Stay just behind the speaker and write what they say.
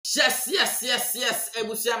Yes.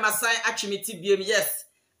 Ebusia Masai Achimiti BM, yes.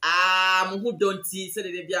 Who don't see, said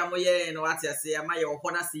the Biamoye, and what I say, my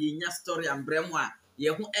Hona see in your story and Bremwa. Ye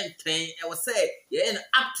who entering, I was say, ye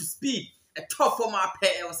up to speed. A top for my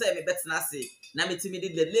pair, I was say, me better not say. Now, me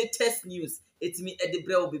the latest news. It's me at the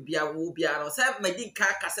Brel Bibia Wubia, or say, my dinka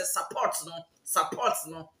support no.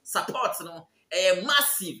 A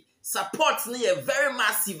massive. Support me a very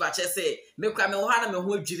massive, I say. Me come me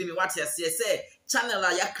who jiri me what you say.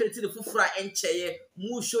 Channel ya created the fufra and chair.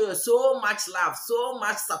 Mu show you so much love, so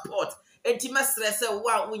much support. Intimate stress,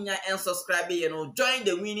 wow, win and subscribe, join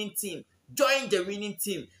the winning team. Join the winning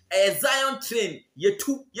team. A Zion train. You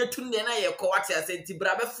two nena ye ko what you say.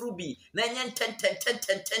 Tibrabe frubi. Na yen 10.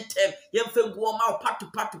 Yen fem go ma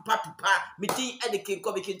patu pa. Meeting edike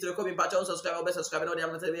ko be kin to ko be patch on subscribe or subscribe no dey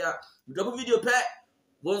am tell ya. Drop video pe.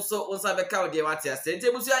 Once I be count the what you say.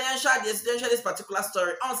 This particular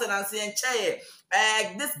story. Answer and say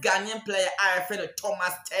this Ghanaian player I friend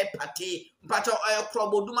Thomas Partey. Pacho oil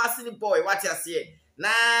club do my silly boy. What you say?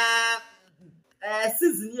 Nah.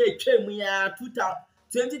 Season year came here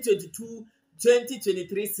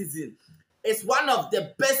 2022-2023 season. It's one of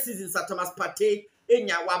the best seasons at Thomas Partey in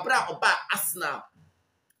Wabra Oba Arsenal.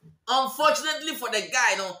 Unfortunately for the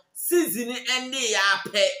guy, season ending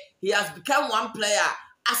he has become one player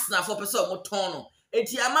Arsenal for person motono.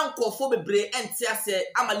 Eti aman kofo bebre entia say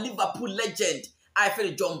I'm a Liverpool legend. I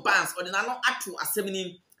feel John Barnes or the nano atu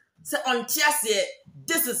aseminim. Say on say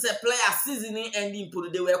this is a player seasoning ending.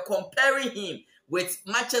 They were comparing him with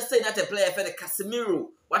Manchester United player for the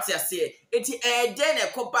Casemiro. What you say? Eti then a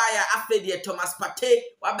kobaya after the Thomas Partey.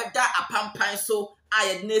 Wabeda apampan so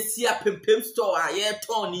I nesia pimpim store aye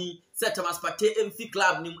Tony. Thomas Partey MF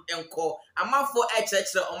club nim enko ama for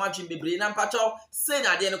extra omajin bebre na mpacho say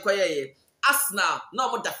na de enkoye Arsenal no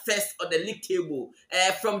mo the first on the league table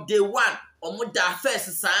from day one omo da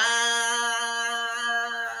first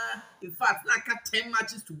in fact like 10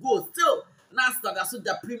 matches to go still Arsenal that's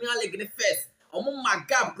the Premier League in the first omo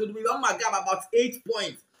magab could be on magab about 8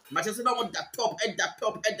 points Manchester no the top at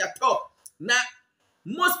the top now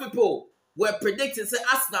most people were predicting say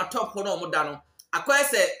Arsenal top hono omo dano akwai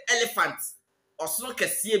say elephant osoro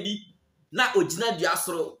kese bi na ogina dua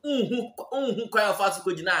soro unhu kwan fa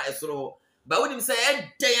ko gina esoro ba wonim say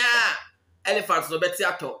eden elephant no beti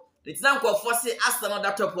ato it na nko for say Arsenal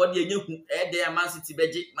that top o de enyehu eden Man City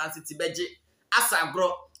beje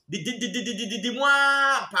asagro di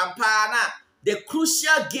mwa pampa na the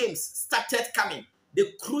crucial games started coming.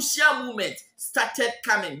 The crucial moment started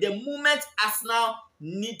coming. The moment Arsenal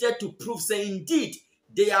needed to prove say indeed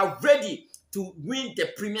they are ready to win the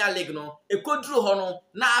Premier League no. E ko dru ho no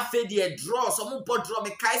na afa de draw so mo bo draw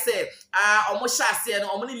me kai say omo sha se no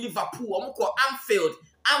omo ni Liverpool omo ko Anfield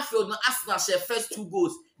no Arsenal share first 2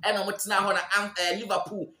 goals and omo tina ho na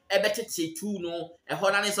Liverpool e betete 2 no e ho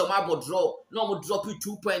na ne so mo draw no omo drop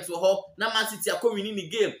 2 points ho na Man City akọ winning the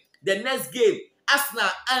game. The next game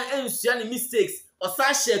Arsenal and any mistakes or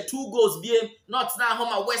share 2 goals bien not na ho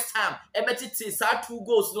ma West Ham e betete sa 2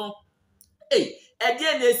 goals no. Hey,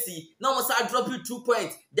 again they see now must I drop you 2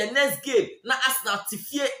 points. The next game, now Arsenal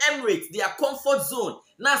tifie Emirates, their comfort zone.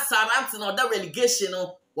 Now Southampton or that relegation,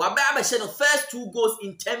 Wabe first 2 goals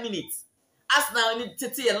in 10 minutes. Arsenal need to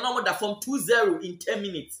take a number that from 2-0 in 10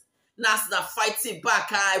 minutes. Now Arsenal fights it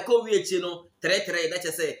back. I go with 3-3. Let's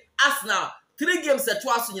just say Arsenal 3 games at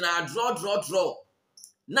twice draw.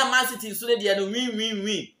 Now Man City so they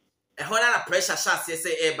win. A whole lot of pressure shots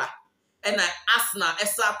say eba. And Arsenal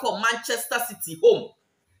esa call Manchester City home.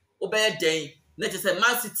 Obey day. Let us say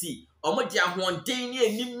Man City. Omo dia honden ni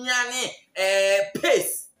enimia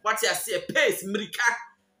pace. What you say pace America.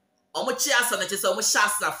 Omo chi Arsenal let us say omo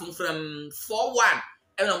Arsenal from 4-1.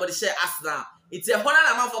 And omo dey share Arsenal. It's a whole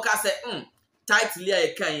lot of man focus say tight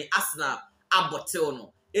layer kan Arsenal abotel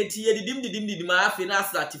no. Enti ye didim ma afi na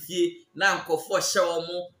Arsenal tifie na nkofo hye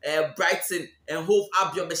omo Brighton and Hove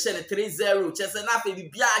Albion be share 3-0 Chelsea na afi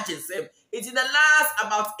bia agensem. It's in the last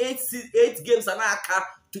about 8 games anaka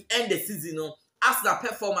to end the season no. Arsenal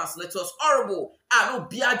performance it was horrible. No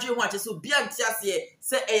bia dwe ho ache so bia ntiase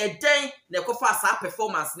say den na ekofa sa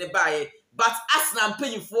performance ne bae. But Arsenal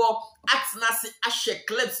paying for Arsenal se ahye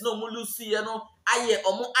clubs no mo lose no aye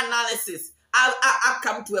omo analysis I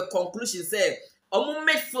come to a conclusion say omo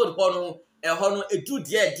midfield hono edu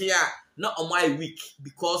dia na omo I weak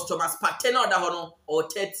because Thomas Partey no da hono or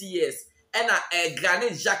 30 years and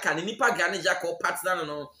Granit Xhaka nipa Granit Xhaka or partner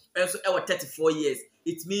no so 34 years.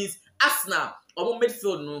 It means Arsenal omo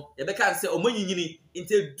midfield no e be kan say omo nyinyini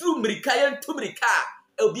inte du mrika yen tu mrika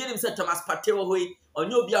e obi enim say Thomas Partey wo hoi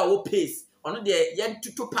onye obi a wo pace ono de yen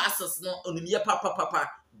tutu passes no onimye papa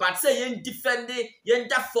but say yen defend yen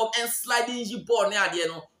da form and sliding you ball near the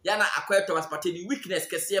no yana acquire Thomas Partey the weakness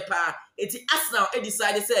kese pa enti Arsenal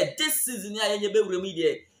decided say this season ya yen be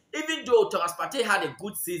remedy even though Thomas Partey had a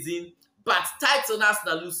good season but title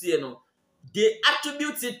Arsenal lose no they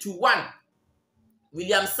attribute it to one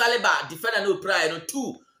William Saliba defender no prior no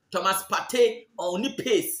 2 Thomas Partey on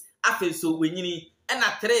pace after so wenyini and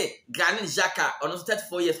 3 Granit Xhaka on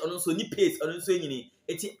 34 years on so ni pace on so nyini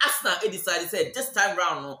eti Arsenal decided say this time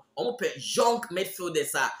round no omo pe young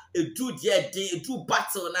midfielders a do there a do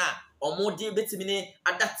battle na omo dey betimi ne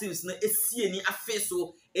other teams no esie ni afa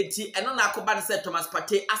so eti eno na akoba say Thomas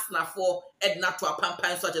Partey Arsenal for Edna to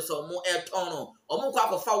apampan such as omo Elton no omo kwa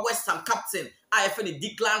akofa West Ham captain afa ne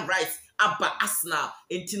Declan Rice aba Arsenal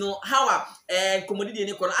enti no how commodity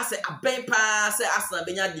ni kono ase aben pa say Arsenal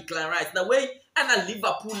benya Declan Rice na way and a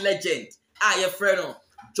Liverpool legend your friend no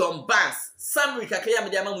John Barnes Samri kakaya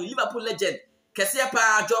me ama Liverpool legend kese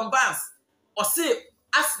pa John Barnes or say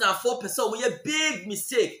Arsenal 4% we a big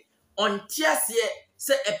mistake on tiasie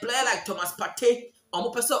say a player like Thomas Partey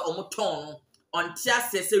omo person omo ton on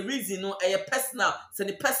tiasie say reason no a personal say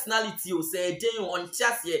the personality o say dey on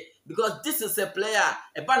tiasie because this is a player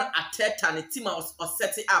about Arteta and the team was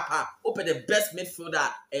setting up open the best midfielder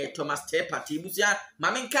Thomas Partey busia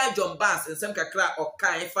maminka John Barnes and some kakra or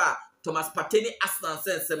kan fa Thomas Partey ni Arsenal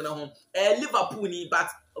sense na ho Liverpool ni but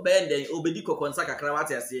obende obedi kokonsa kakra what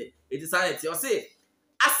you say it is sanity or say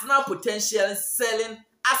Arsenal potentially selling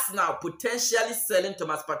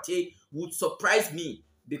Thomas Partey would surprise me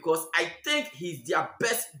because I think he's their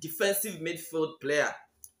best defensive midfield player.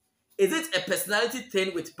 Is it a personality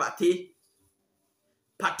thing with Partey?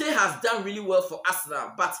 Partey has done really well for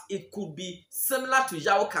Arsenal, but it could be similar to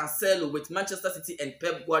João Cancelo with Manchester City and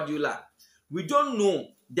Pep Guardiola. We don't know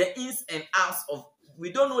the ins and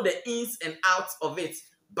outs of it,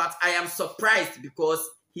 but I am surprised because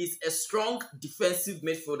he's a strong defensive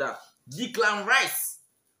midfielder. Declan Rice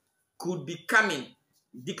could be coming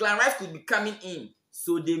in,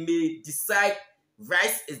 so they may decide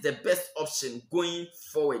Rice is the best option going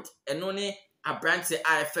forward. And only a brand say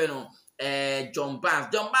IFN John Barnes.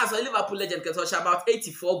 John Barnes, a Liverpool legend, can talk about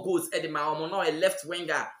 84 goals at the Maomo, a left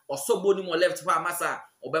winger, or so body more left for Massa,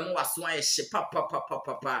 or Bemo was one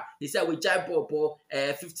papa. He said, we jive ball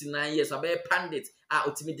 59 years, or pandit.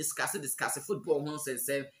 Ultimately discuss football nonsense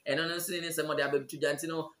and honestly some of the able to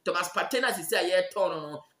Jantino Thomas Partey as he say yeah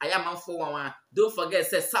turn I am for one don't forget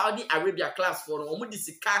say Saudi Arabia class for no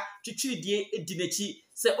disika twitwidie edinechi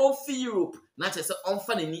say on fi Europe na say on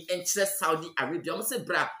fa ni enche Saudi Arabia say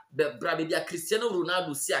bra baby Cristiano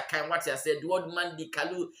Ronaldo see akan what I said the old man di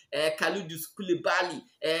Kalidou Koulibaly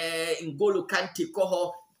N'Golo Kante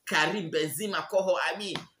koho Karim Benzema koho I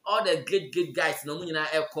mean all the great guys no mu nyina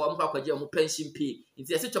ekọ mpa kwaje omo pension pay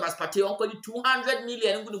nti ese Thomas Partey onko di 200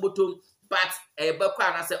 million ngunu botom but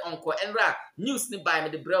bekwa na say onko enra news ni by me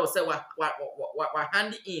the bro say wa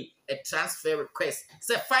hand in a transfer request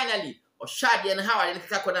say finally or shade and how I didn't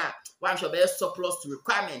kakona one should be surplus to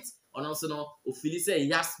requirements on also no ofili say he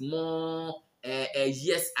has more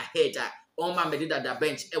years ahead on my medida the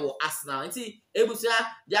bench ewo Arsenal nti ebusia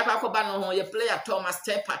dia kwakoba no ho ye player Thomas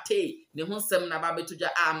Partey ne ho sem na ba betuja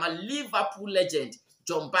ma Liverpool legend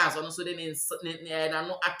John Barnes on so de na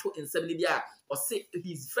no ato nsem ni bia or say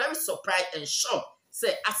he's very surprised and shocked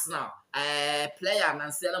say Arsenal player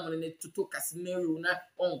Nansela Monene Tutu Casemiro na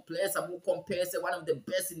on players abu compare say one of the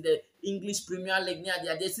best in the English Premier League near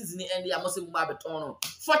their season end ya must mba betono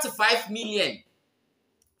 $45 million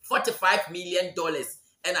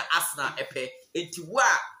and Arsenal epe enti wa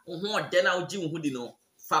ho de na oji hu di no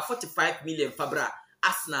fa 45 million fabra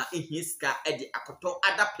Arsenal in his car e di akoto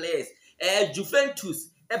other players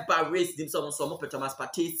Juventus eba race themselves so mo Thomas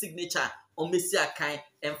Partey signature on Messi akan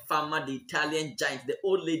and farmer the Italian giants the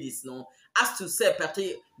old ladies no as to say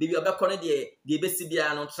Partey baby obekone de besi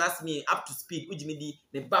bia no trust me up to speed ujimi di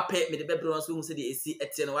me bape me de bebro so hu say the AC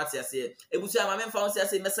etie no what ya say ebusu ama me fa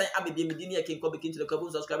say mesan abebe me di ne yakin ko begin to the club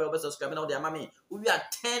subscribe now the amame we are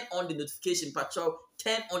turn on the notification patrol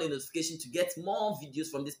turn on the notification to get more videos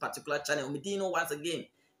from this particular channel me di no once again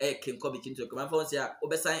can ko begin to the club fa say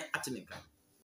obesan atimika